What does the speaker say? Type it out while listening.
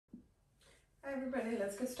Hi everybody,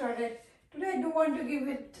 let's get started. Today I do want to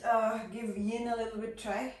give yin a little bit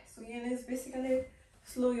try. So yin is basically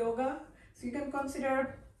slow yoga. So you can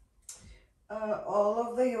consider all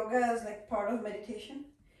of the yoga as like part of meditation.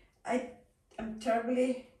 I am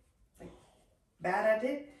terribly like bad at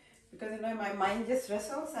it because my mind just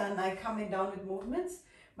wrestles and I calm it down with movements.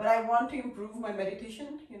 But I want to improve my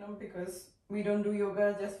meditation, because we don't do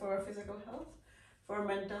yoga just for our physical health, for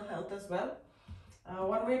mental health as well.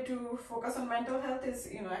 One way to focus on mental health is,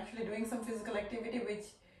 actually doing some physical activity which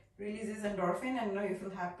releases endorphin and you feel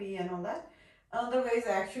happy and all that. Another way is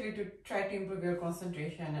actually to try to improve your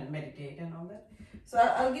concentration and meditate and all that. So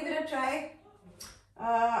I'll give it a try.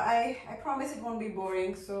 I promise it won't be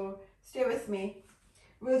boring, so stay with me.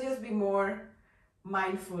 We'll just be more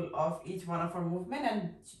mindful of each one of our movement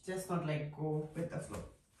and just not like go with the flow.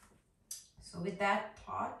 So with that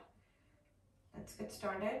thought, let's get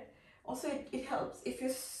started. Also, it helps if you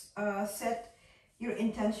set your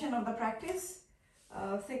intention of the practice.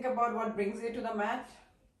 Think about what brings you to the mat,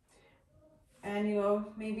 and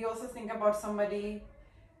maybe also think about somebody,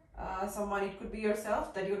 someone, it could be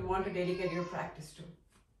yourself, that you would want to dedicate your practice to.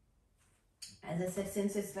 As I said,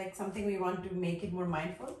 since it's like something we want to make it more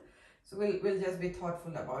mindful, so we'll just be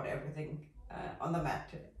thoughtful about everything on the mat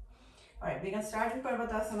today. All right, we can start in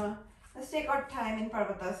Parvatasana. Let's take our time in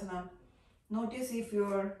Parvatasana. Notice if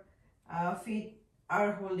your feet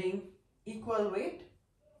are holding equal weight.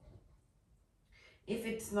 If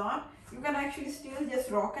it's not, you can actually still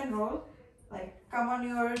just rock and roll, like come on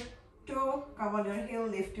your toe, come on your heel,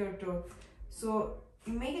 lift your toe. So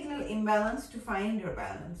you make it a little imbalanced to find your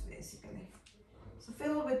balance basically. So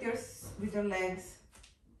fiddle with your legs,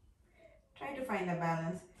 try to find a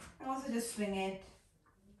balance, and also just swing it.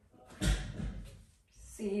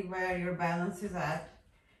 See where your balance is at,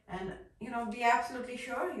 and be absolutely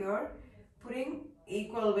sure you're putting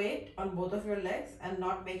equal weight on both of your legs and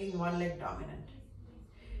not making one leg dominant.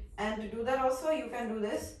 And to do that also, you can do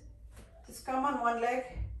this. Just come on one leg,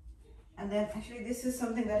 and then actually this is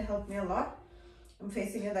something that helped me a lot. I'm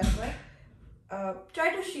facing it that way.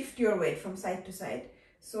 Try to shift your weight from side to side.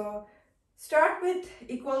 So start with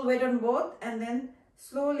equal weight on both and then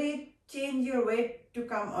slowly change your weight to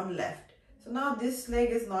come on left. So now this leg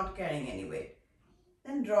is not carrying any weight.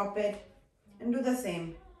 Then drop it and do the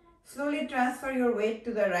same. Slowly transfer your weight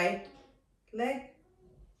to the right leg,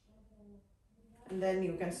 and then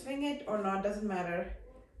you can swing it or not, doesn't matter.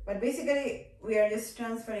 But basically we are just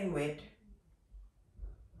transferring weight.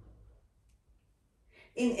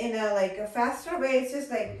 In a faster way, it's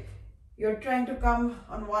just like you're trying to come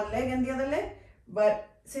on one leg and the other leg, but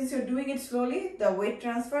since you're doing it slowly, the weight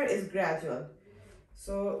transfer is gradual.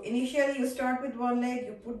 So initially you start with one leg,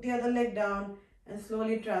 you put the other leg down and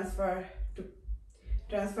slowly transfer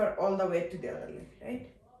all the weight to the other leg,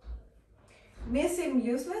 right? May seem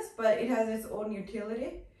useless, but it has its own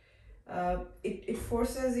utility. It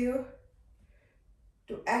forces you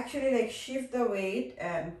to actually like shift the weight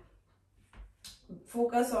and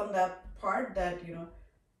focus on the part that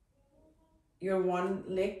your one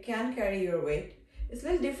leg can carry your weight. It's a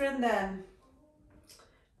little different than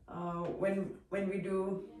when we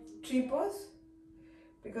do tree pose,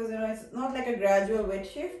 because it's not like a gradual weight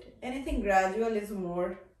shift. Anything gradual is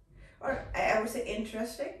more, or I would say,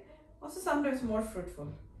 interesting, also sometimes more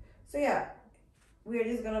fruitful. So yeah, we're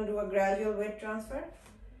just gonna do a gradual weight transfer.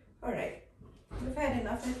 All right, we've had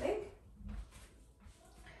enough, I think.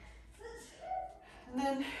 And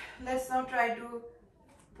then let's now try to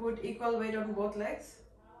put equal weight on both legs.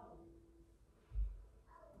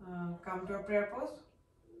 Come to a prayer pose.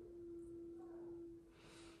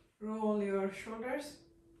 Roll your shoulders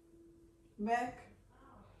back.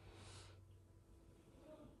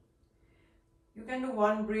 You can do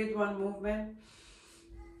one breathe, one movement.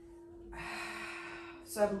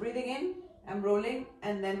 So I'm breathing in, I'm rolling,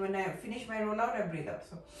 and then when I finish my roll out, I breathe out.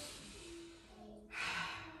 So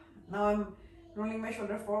now I'm rolling my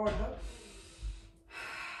shoulder forward though.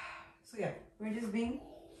 So yeah, we're just being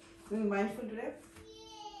mindful today.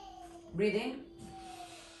 Breathe in.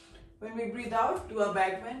 When we breathe out, do a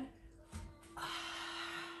back bend.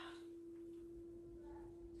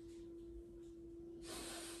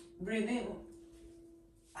 Breathe in.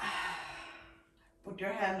 Put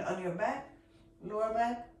your hand on your back, lower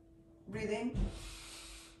back. Breathe in.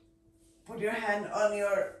 Put your hand on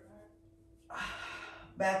your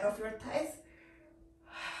back of your thighs.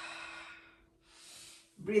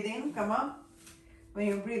 Breathe in, come up. When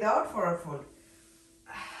you breathe out, forward fold.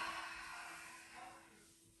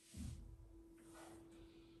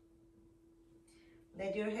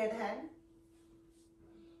 Let your head hang.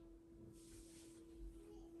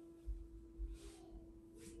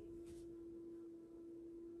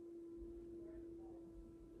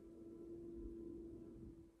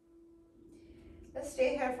 Let's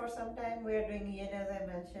stay here for some time. We are doing yin as I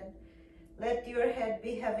mentioned. Let your head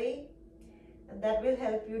be heavy, and that will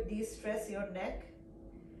help you de-stress your neck.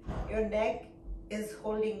 Your neck is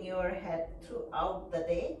holding your head throughout the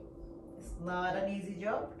day. It's not an easy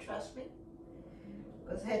job, trust me,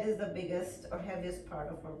 because head is the biggest or heaviest part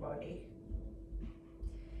of our body.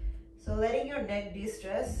 So letting your neck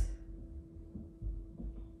de-stress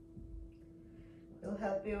will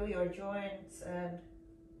help you, your joints, and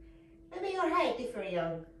maybe your height if you're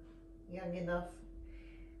young enough.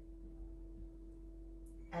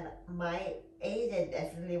 And my age, I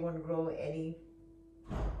definitely won't grow any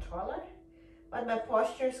taller, but my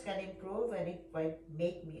postures can improve and it might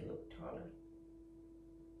make me look taller.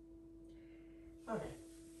 Okay.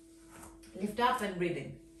 Lift up and breathe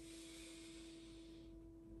in.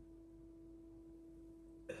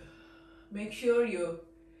 Make sure you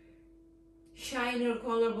shine your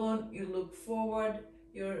collarbone, you look forward,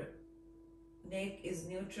 your neck is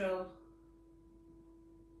neutral.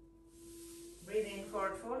 Breathe in,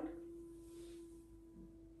 forward fold.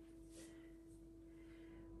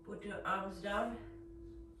 Put your arms down.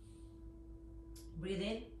 Breathe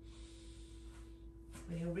in.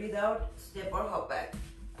 When you breathe out, step or hop back.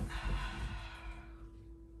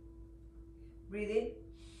 Breathe in.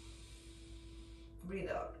 Breathe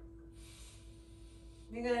out.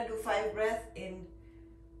 We're gonna do 5 breaths in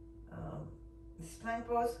this plank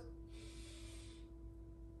pose.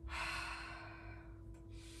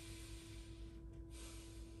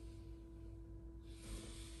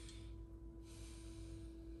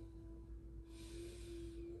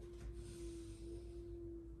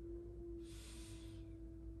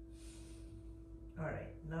 All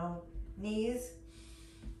right, now knees,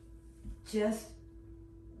 just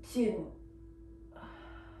chin.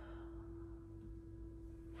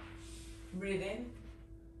 Breathe in,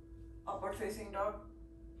 upward facing dog.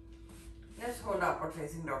 Let's hold upward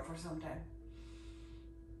facing dog for some time.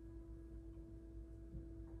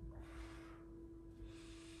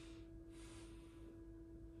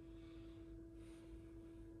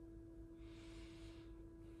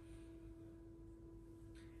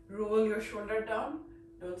 Roll your shoulder down,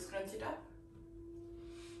 don't scrunch it up.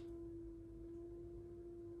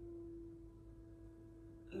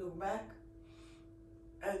 Look back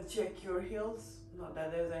and check your heels. Not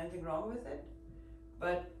that there's anything wrong with it,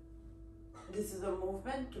 but this is a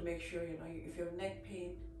movement to make sure, you know, if you have neck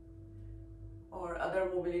pain or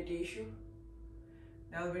other mobility issue,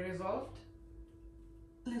 that will be resolved.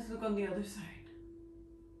 Let's look on the other side.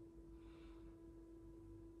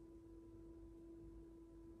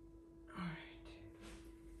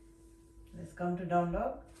 Let's come to down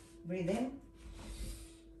dog. Breathe in.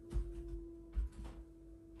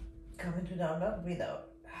 Come into down dog. Breathe out.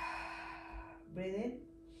 Breathe in.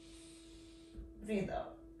 Breathe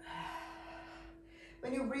out.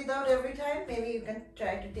 When you breathe out every time, maybe you can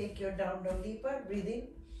try to take your down dog deeper. Breathe in.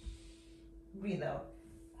 Breathe out.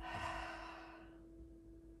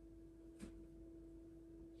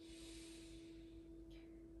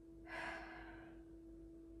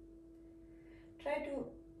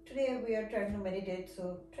 Today we are trying to meditate,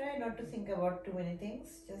 so try not to think about too many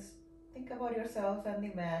things. Just think about yourself and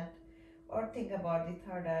the mat, or think about the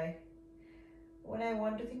third eye. When I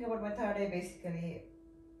want to think about my third eye, basically,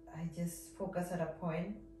 I just focus at a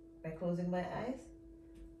point by closing my eyes.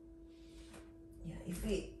 Yeah, if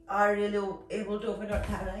we are really able to open our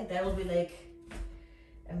third eye, that will be like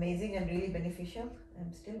amazing and really beneficial.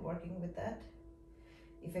 I'm still working with that.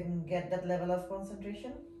 If I can get that level of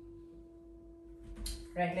concentration.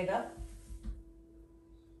 Right leg up.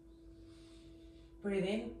 Breathe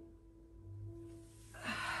in.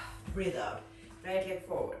 Breathe out. Right leg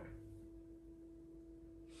forward.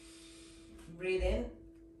 Breathe in.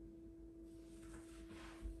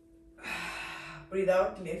 Breathe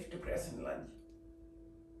out, lift to crescent lunge.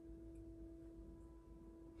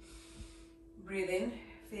 Breathe in,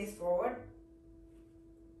 face forward.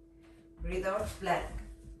 Breathe out, plank.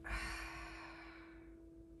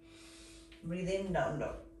 Breathe in, down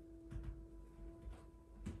dog.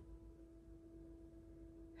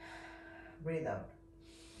 Breathe out.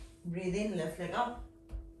 Breathe in, left leg up.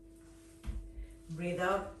 Breathe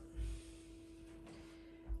out.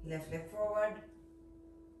 Left leg forward.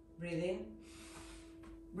 Breathe in.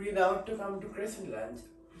 Breathe out to come to crescent lunge.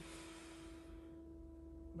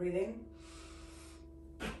 Breathe in.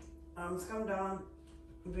 Arms come down.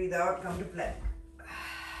 Breathe out, come to plank.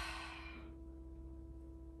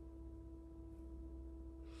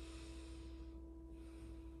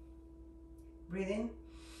 Breathe in,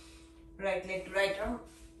 right leg to right arm,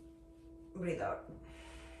 breathe out.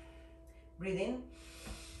 Breathe in,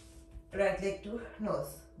 right leg to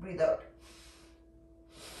nose, breathe out.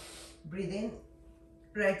 Breathe in,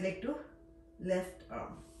 right leg to left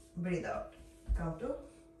arm. Breathe out, come to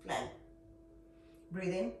plank.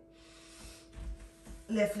 Breathe in,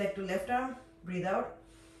 left leg to left arm. Breathe out.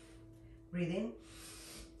 Breathe in,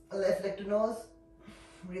 left leg to nose.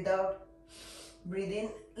 Breathe out. Breathe in,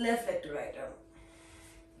 left leg to right arm.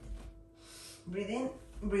 Breathe in,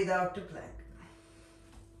 breathe out to plank.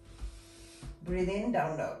 Breathe in,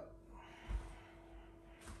 down dog.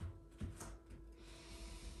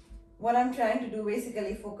 What I'm trying to do,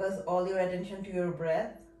 basically focus all your attention to your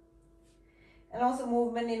breath and also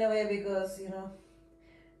movement in a way, because you know,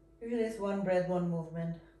 usually it's one breath, one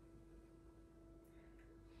movement.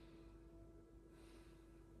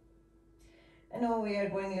 I know we are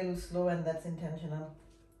going a little slow and that's intentional.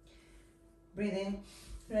 Breathe in,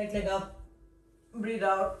 right leg up, breathe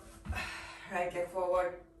out, right leg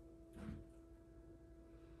forward.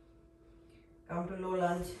 Come to low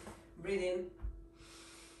lunge, breathe in,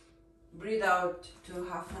 breathe out to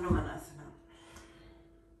half Hanumanasana.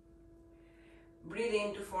 Breathe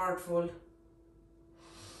in to forward fold.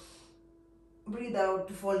 Breathe out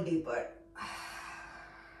to fold deeper.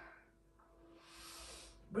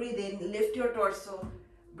 Breathe in, lift your torso.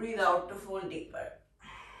 Breathe out to fold deeper.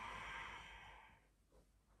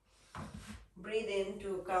 Breathe in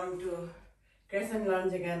to come to crescent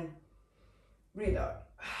lunge again. Breathe out.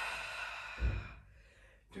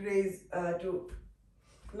 To raise, to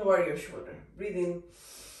lower your shoulder. Breathe in.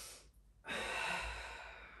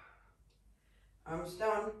 Arms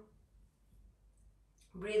down.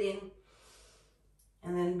 Breathe in.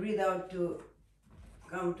 And then breathe out to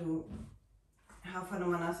come to half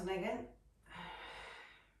Hanumanasana again.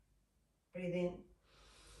 Breathe in.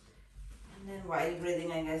 And then while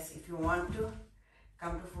breathing, I guess, if you want to,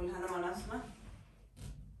 come to full Hanumanasana.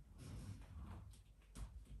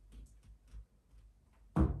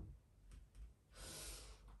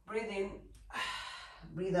 Breathe in,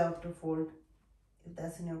 breathe out to fold, if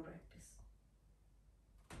that's in your practice.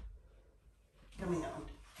 Coming out,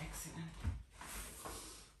 excellent.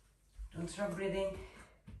 Don't stop breathing.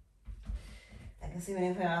 I guess even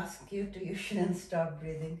if I ask you to, you shouldn't stop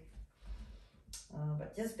breathing.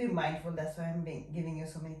 But just be mindful, that's why I'm giving you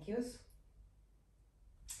so many cues.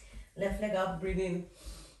 Left leg up, breathe in.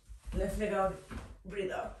 Left leg out,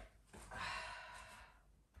 breathe out.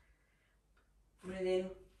 Breathe in,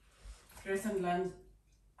 crescent lunge.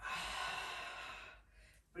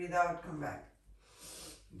 Breathe out, come back.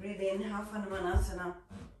 Breathe in, half Hanumanasana.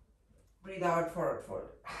 Breathe out, forward fold.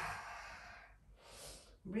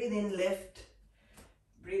 Breathe in, lift.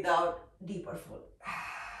 Breathe out, deeper fold.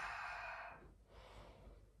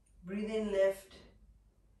 Breathe in, lift.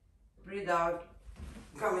 Breathe out,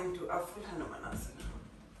 coming to a full Hanumanasana.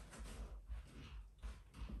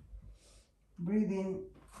 Breathe in,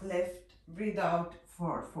 lift. Breathe out,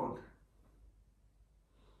 forward fold.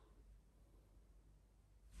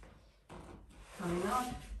 Coming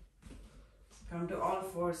out. Come to all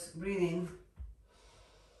fours. Breathe in.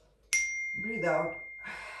 Breathe out.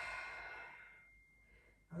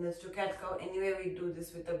 And let's do cat-cow. Anyway, we do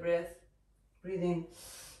this with the breath. Breathe in.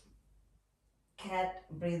 Cat.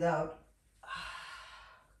 Breathe out.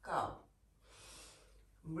 Cow.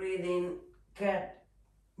 Breathe in. Cat.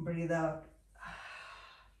 Breathe out.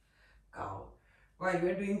 Cow. While we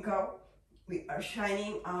are doing cow, we are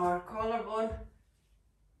shining our collarbone,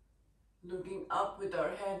 looking up with our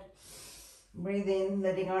head. Breathe in,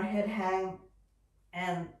 letting our head hang,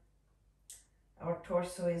 and our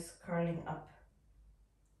torso is curling up.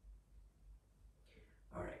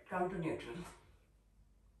 All right, come to neutral.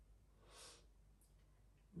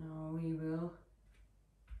 Now we will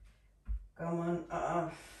come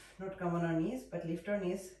on, not come on our knees, but lift our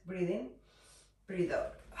knees. Breathe in, breathe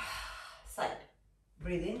out. Side.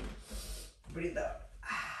 Breathe in, breathe out.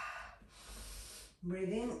 Breathe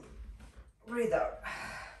in, breathe out.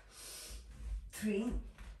 3,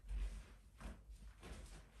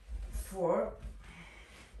 4,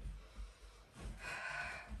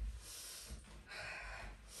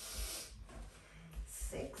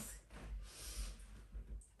 6,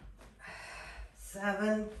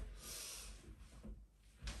 7,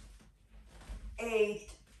 8,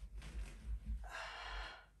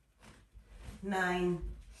 9,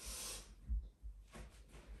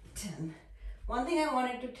 10. One thing I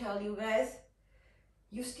wanted to tell you guys,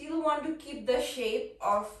 you still want to keep the shape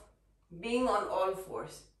of being on all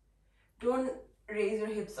fours. Don't raise your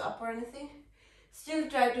hips up or anything. Still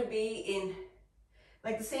try to be in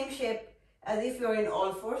like the same shape as if you're in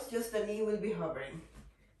all fours, just the knee will be hovering,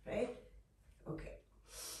 right? Okay.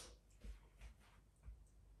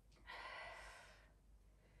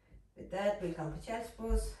 With that, we'll come to child's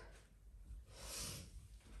pose.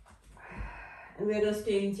 And we're going to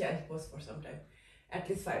stay in child pose for some time, at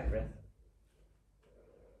least 5 breaths.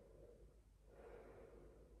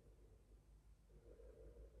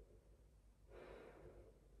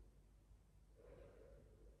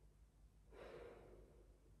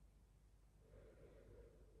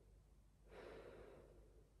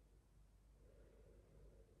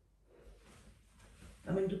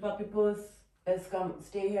 Come into puppy pose. Let's come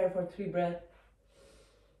stay here for 3 breaths.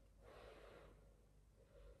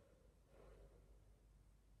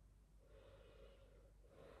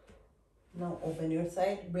 Now open your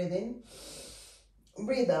side, breathe in,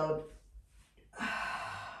 breathe out.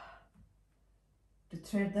 To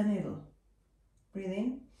thread the needle. Breathe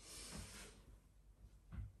in,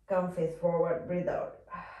 come face forward, breathe out.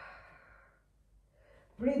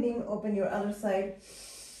 Breathe in, open your other side,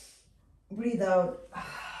 breathe out.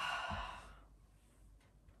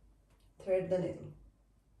 Thread the needle.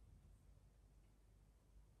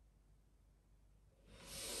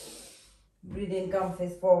 Breathe in, come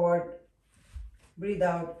face forward, breathe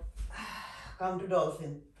out, come to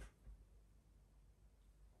dolphin.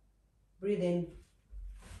 Breathe in.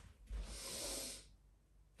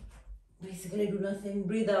 Basically do nothing,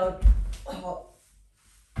 breathe out.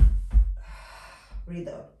 Breathe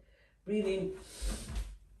out. Breathe in.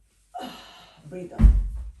 Breathe out.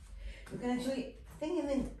 You can actually think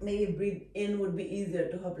even maybe breathe in would be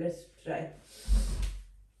easier to help. Let's try.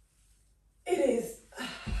 It is.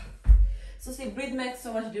 So see, breathe makes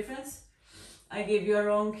so much difference. I gave you a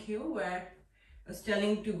wrong cue where I was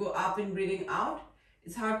telling to go up in breathing out.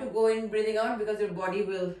 It's hard to go in breathing out because your body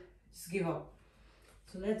will just give up.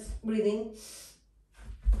 So let's breathe in.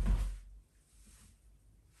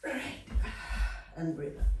 Right. And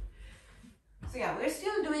breathe out. So yeah, we're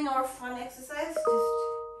still doing our fun exercise, just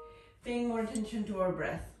paying more attention to our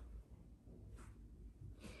breath,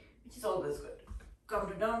 which is always good. Come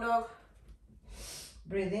to down dog.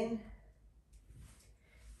 Breathe in.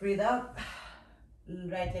 Breathe out.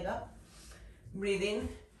 Right leg up. Breathe in.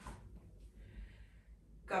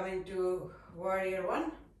 Come into warrior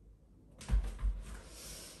 1.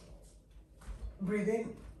 Breathe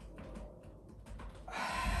in.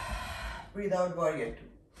 Breathe out, warrior 2.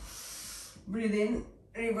 Breathe in,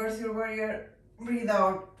 reverse your warrior. Breathe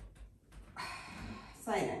out,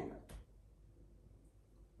 side angle.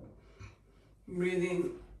 Breathe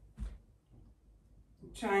in,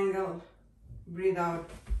 triangle. Breathe out,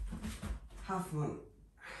 half moon.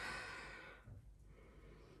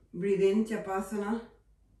 Breathe in, Chapasana.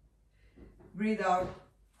 Breathe out,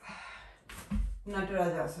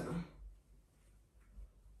 Natarajasana.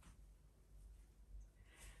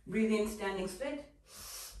 Breathe in, standing split.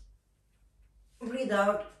 Breathe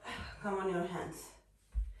out, come on your hands.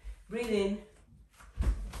 Breathe in,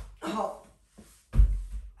 hop.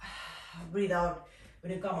 Breathe out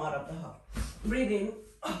when you come out of the hop. Breathe in,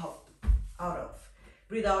 hop, out of.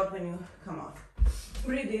 Breathe out when you come out.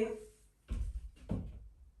 Breathe in,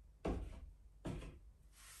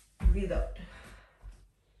 breathe out.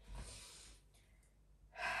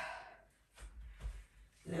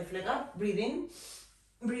 Left leg up, breathe in,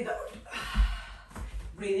 breathe out.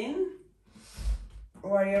 Breathe in,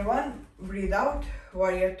 warrior 1, breathe out,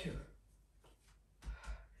 warrior 2.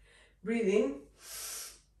 Breathe in,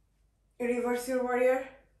 reverse your warrior,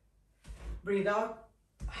 breathe out,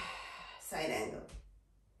 side angle.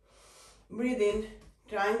 Breathe in,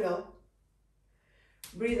 triangle,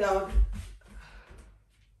 breathe out,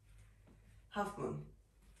 half moon.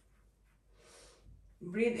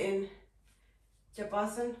 Breathe in,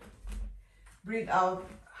 Chapasana, breathe out,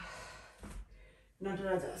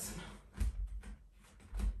 Natarajasana.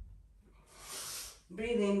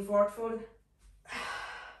 Breathe in, forward fold.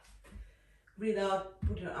 Breathe out,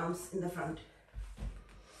 put your arms in the front.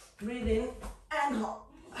 Breathe in and hop.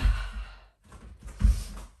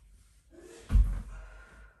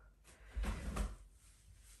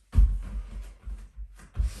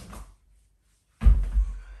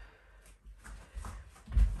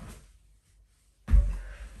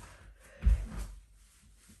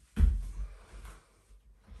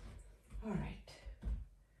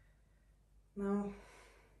 Now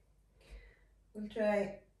we'll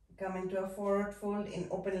try coming to a forward fold in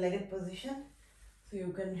open-legged position. So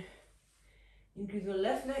you can increase your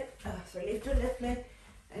left leg, lift your left leg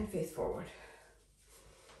and face forward.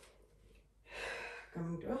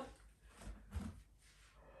 Coming to a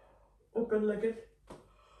open-legged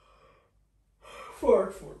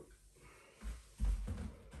forward fold.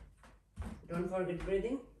 Don't forget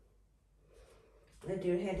breathing. Let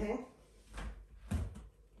your head hang.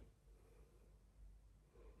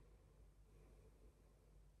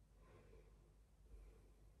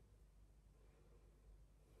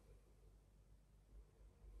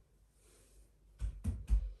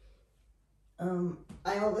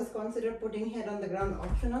 I always consider putting head on the ground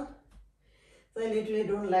optional. So I literally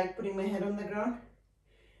don't like putting my head on the ground.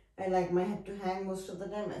 I like my head to hang most of the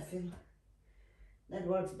time. I feel that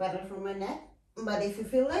works better for my neck. But if you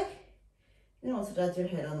feel like, you can also touch your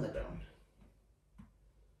head on the ground.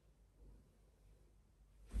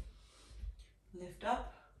 Lift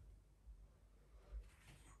up.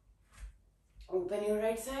 Open your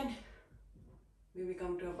right side. Maybe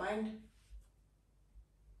come to a bind.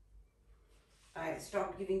 I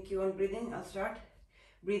stopped giving cue on breathing. I'll start.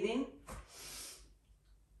 Breathe in.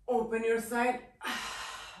 Open your side.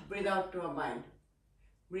 Breathe out to a bind.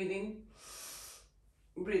 Breathe in.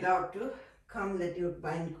 Breathe out to come, let your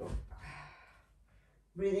bind go.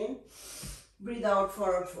 Breathe in. Breathe out,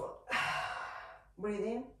 forward fold. Breathe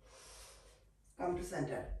in. Come to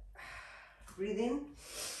center. Breathe in.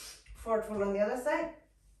 Forward fold on the other side.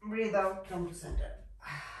 Breathe out, come to center.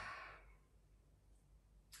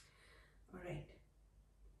 Alright.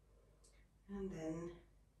 And then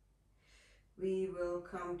we will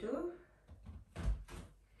come to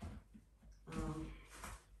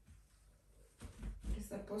what is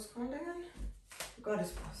that pose called again?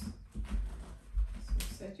 Goddess pose.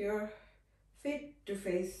 So set your feet to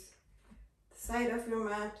face the side of your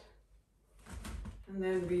mat, and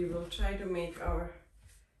then we will try to make our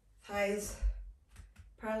thighs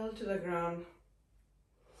parallel to the ground.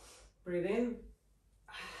 Breathe in.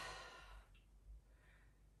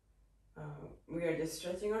 We are just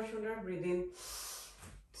stretching our shoulder. Breathe in.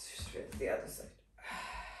 Stretch the other side.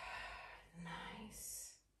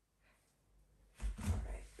 Nice.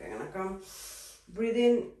 Alright, we're gonna come. Breathe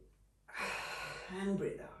in and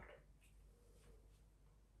breathe out.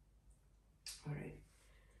 Alright.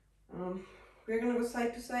 We're gonna go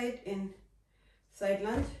side to side in side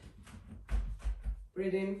lunge.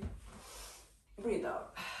 Breathe in, breathe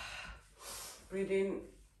out. Breathe in,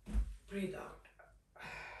 breathe out.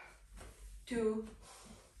 2,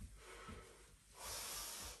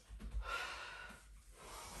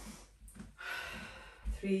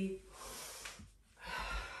 3.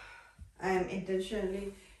 I am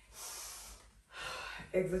intentionally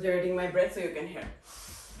exaggerating my breath so you can hear.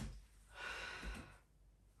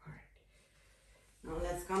 Alright. Now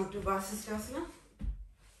let's come to Vasisthasana.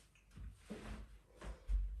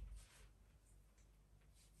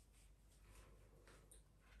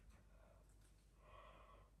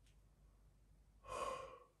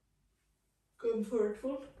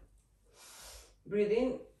 Comfortable. Breathe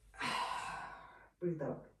in, breathe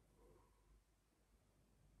out.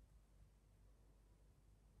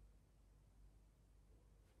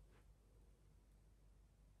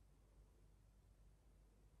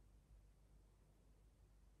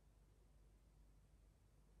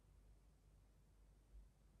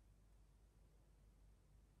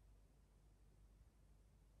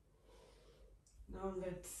 Now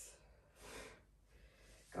let's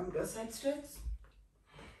come to a side stretch.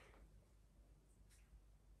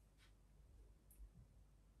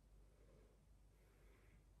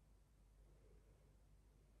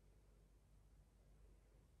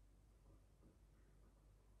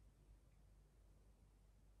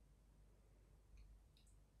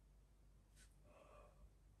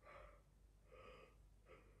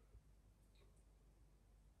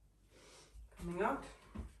 Coming out.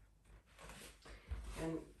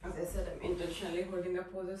 And as I said, I'm intentionally holding the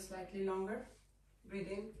poses slightly longer. Breathe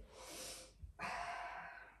in.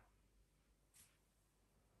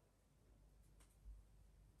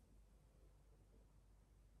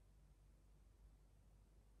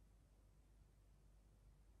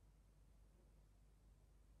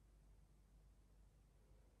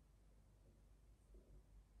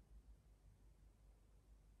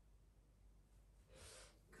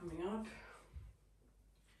 Coming out.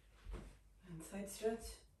 And side stretch.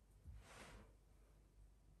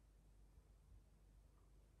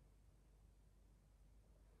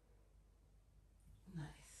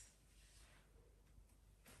 Nice.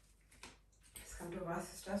 Let's come to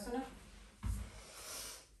Vasisthasana.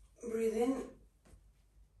 Breathe in.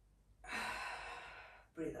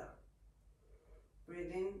 Breathe out.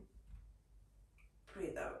 Breathe in.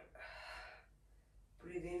 Breathe out.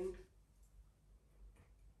 Breathe in.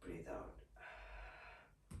 Breathe out.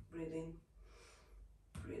 Breathe in.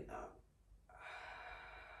 Breathe out.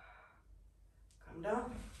 Come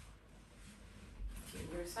down.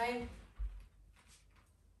 Keep your side.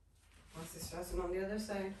 Vasisthasana on the other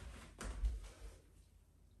side.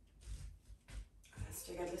 Let's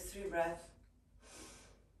take at least 3 breaths.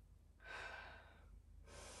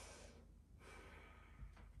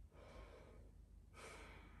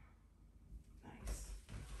 Nice.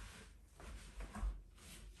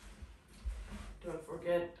 Don't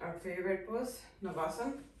forget our favorite pose,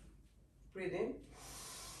 Navasana. Breathe in,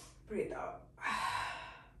 breathe out.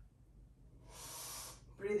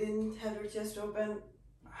 Breathe in, have your chest open.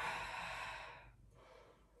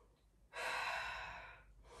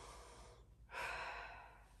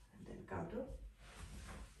 And then come to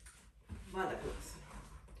Baddha Konasana.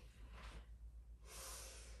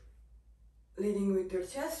 Leading with your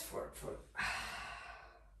chest forward fold.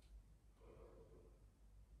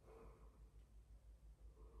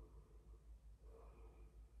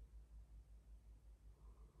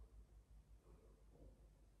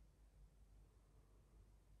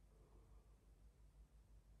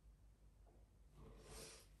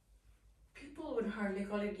 People would hardly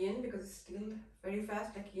call it yin because it's still very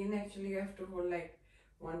fast. Like yin, actually you have to hold like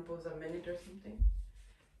one pose a minute or something,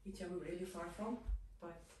 which I'm really far from.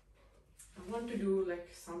 But I want to do like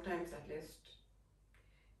sometimes at least.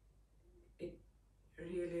 It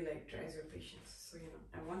really like drives your patience. So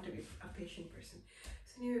I want to be a patient person.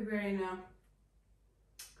 So anyway, we're in a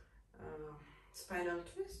spinal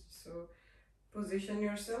twist. So position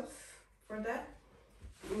yourself for that.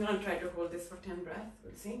 I'm gonna try to hold this for 10 breaths.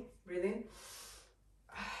 We'll see. Breathe in.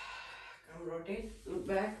 Come rotate, look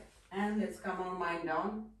back, and let's come our mind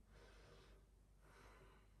down.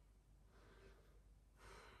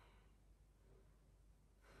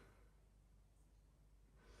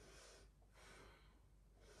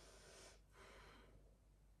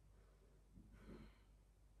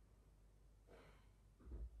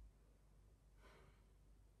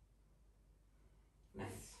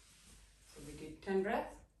 Nice. So we did 10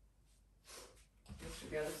 breaths. Let's do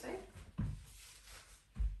the other side.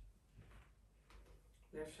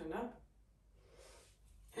 Left hand up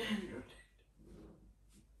and rotate.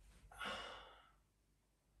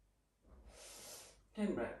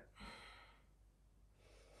 10 breaths.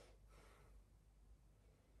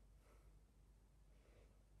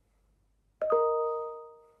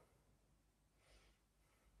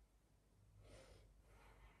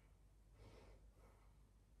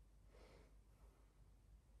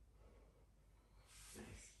 Nice.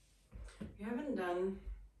 We haven't done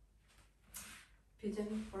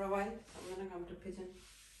pigeon for a while, so I'm gonna come to pigeon.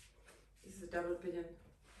 This is a double pigeon.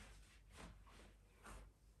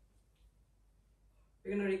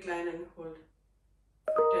 We're gonna recline and hold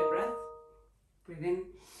for 10 breaths. Breathe in,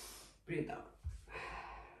 breathe out.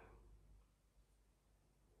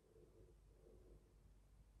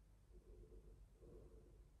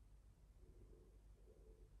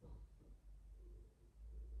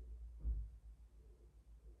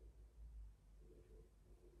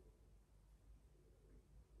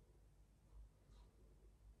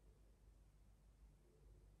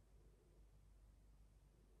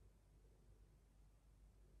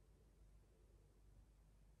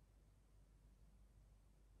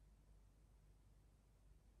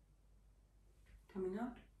 Coming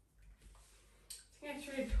out. I think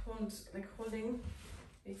actually it holds, like holding,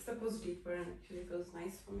 makes the pose deeper and actually feels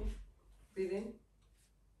nice for me. Breathe in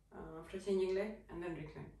after changing leg and then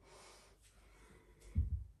recline.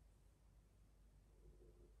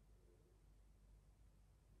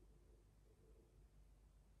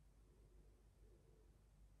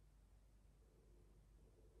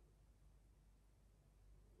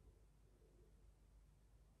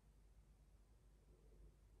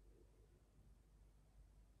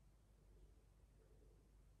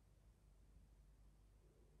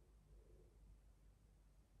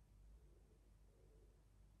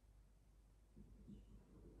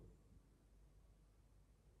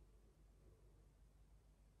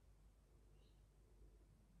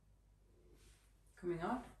 Coming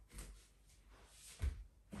out.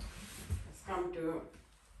 Let's come to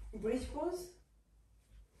bridge pose.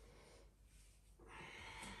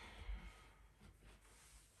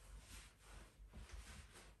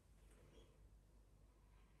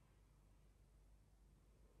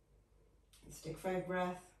 Let's take 5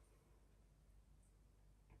 breaths.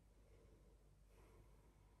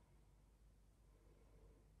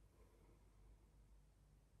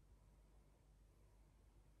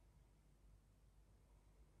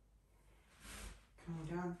 Coming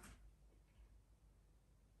down.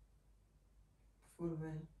 Full will.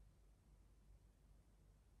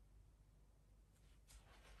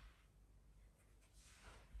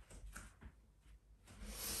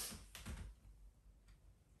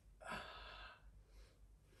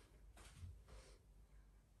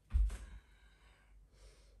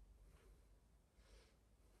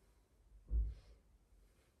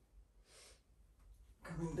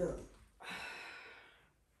 Coming down.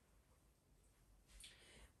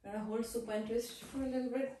 I'm gonna hold supine twist for a little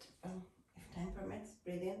bit. If time permits,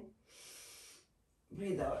 breathe in,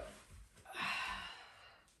 breathe out.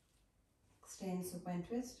 stay in supine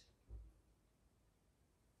twist.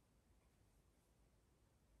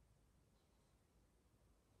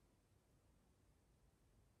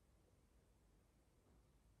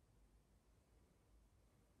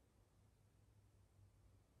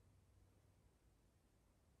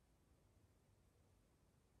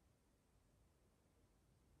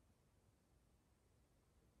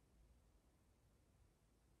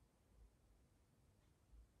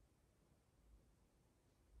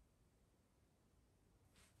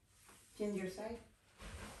 Change your side.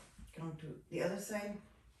 Come to the other side.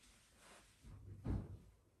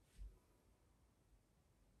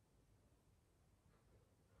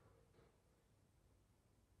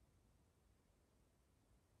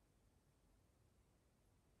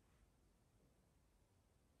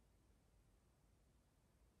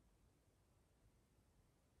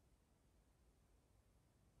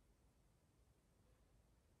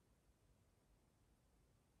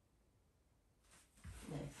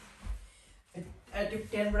 Nice. I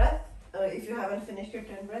took 10 breaths. If you haven't finished your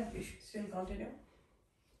 10 breaths, you should still continue.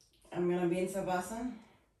 I'm gonna be in Savasana.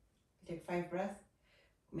 Take 5 breaths.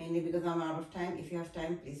 Mainly because I'm out of time. If you have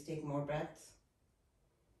time, please take more breaths.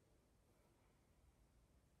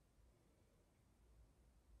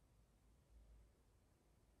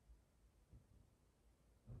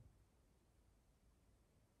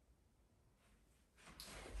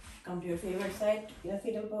 Come to your favorite side, in a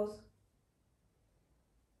fetal pose.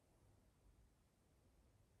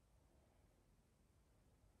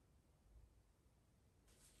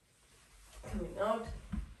 Coming out.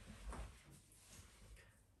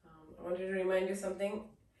 I wanted to remind you something.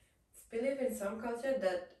 It's believed in some culture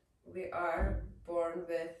that we are born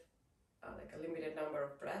with like a limited number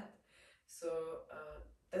of breath. So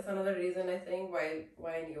that's another reason I think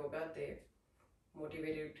why in yoga they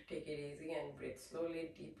motivate you to take it easy and breathe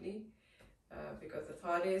slowly, deeply. Because the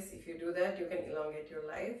thought is, if you do that, you can elongate your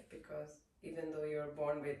life, because even though you're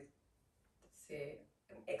born with, say,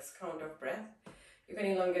 an X count of breath, you can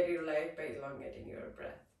elongate your life by elongating your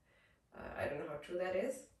breath. I don't know how true that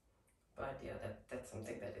is, but yeah, that's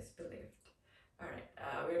something that is believed. All right,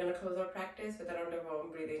 we're going to close our practice with a round of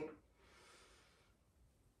Om breathing.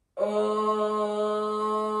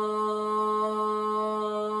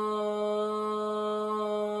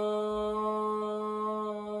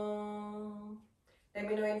 Let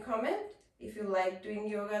me know in comment if you like doing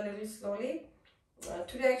yoga a little slowly.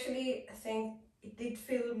 Today actually I think it did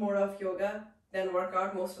feel more of yoga than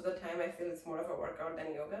workout. Most of the time I feel it's more of a workout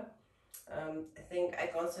than yoga. I think I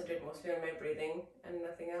concentrate mostly on my breathing and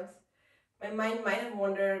nothing else. My mind might have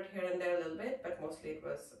wandered here and there a little bit, but mostly it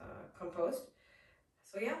was composed.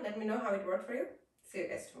 So yeah, let me know how it worked for you. See you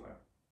guys tomorrow.